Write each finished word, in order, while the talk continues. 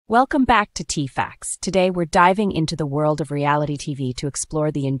Welcome back to T-Facts. Today we're diving into the world of reality TV to explore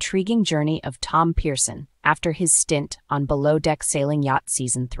the intriguing journey of Tom Pearson after his stint on Below Deck Sailing Yacht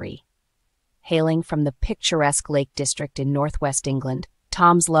Season 3. Hailing from the picturesque Lake District in northwest England,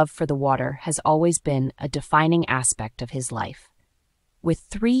 Tom's love for the water has always been a defining aspect of his life. With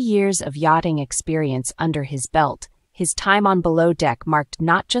 3 years of yachting experience under his belt, his time on Below Deck marked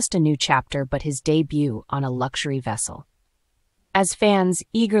not just a new chapter but his debut on a luxury vessel. As fans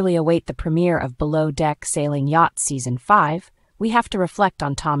eagerly await the premiere of Below Deck Sailing Yacht Season 5, we have to reflect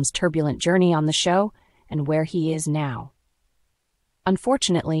on Tom's turbulent journey on the show and where he is now.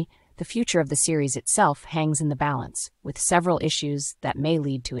 Unfortunately, the future of the series itself hangs in the balance, with several issues that may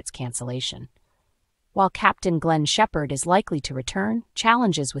lead to its cancellation. While Captain Glenn Shepard is likely to return,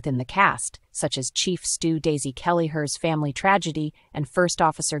 challenges within the cast, such as Chief Stew Daisy Kellyher's family tragedy and First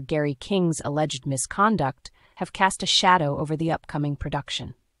Officer Gary King's alleged misconduct, have cast a shadow over the upcoming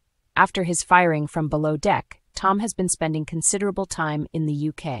production. After his firing from Below Deck, Tom has been spending considerable time in the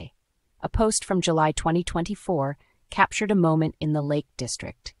UK. A post from July 2024 captured a moment in the Lake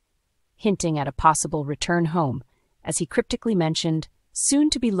District, hinting at a possible return home, as he cryptically mentioned, soon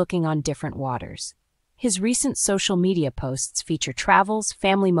to be looking on different waters. His recent social media posts feature travels,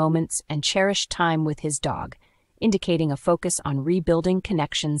 family moments, and cherished time with his dog, indicating a focus on rebuilding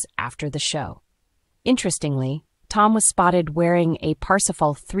connections after the show. Interestingly, Tom was spotted wearing a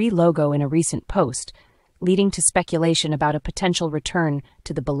Parsifal 3 logo in a recent post, leading to speculation about a potential return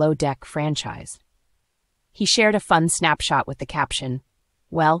to the Below Deck franchise. He shared a fun snapshot with the caption,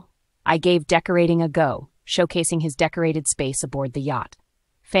 "Well, I gave decorating a go," showcasing his decorated space aboard the yacht.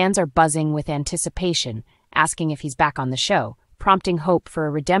 Fans are buzzing with anticipation, asking if he's back on the show, prompting hope for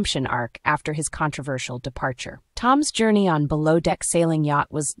a redemption arc after his controversial departure. Tom's journey on Below Deck Sailing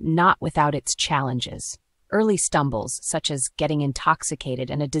Yacht was not without its challenges. Early stumbles, such as getting intoxicated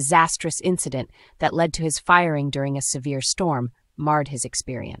and a disastrous incident that led to his firing during a severe storm, marred his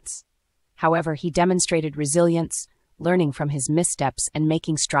experience. However, he demonstrated resilience, learning from his missteps and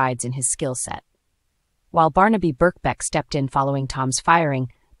making strides in his skill set. While Barnaby Birkbeck stepped in following Tom's firing,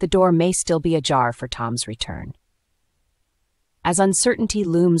 the door may still be ajar for Tom's return. As uncertainty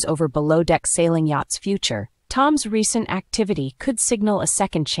looms over Below Deck Sailing Yacht's future, Tom's recent activity could signal a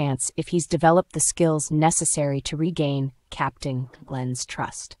second chance if he's developed the skills necessary to regain Captain Glenn's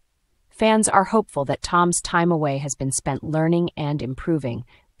trust. Fans are hopeful that Tom's time away has been spent learning and improving,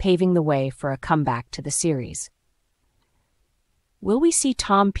 paving the way for a comeback to the series. Will we see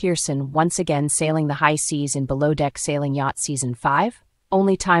Tom Pearson once again sailing the high seas in Below Deck Sailing Yacht Season 5?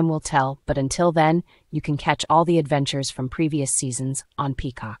 Only time will tell, but until then, you can catch all the adventures from previous seasons on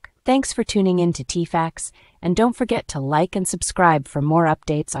Peacock. Thanks for tuning in to T-Facts, and don't forget to like and subscribe for more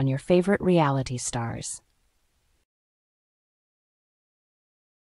updates on your favorite reality stars.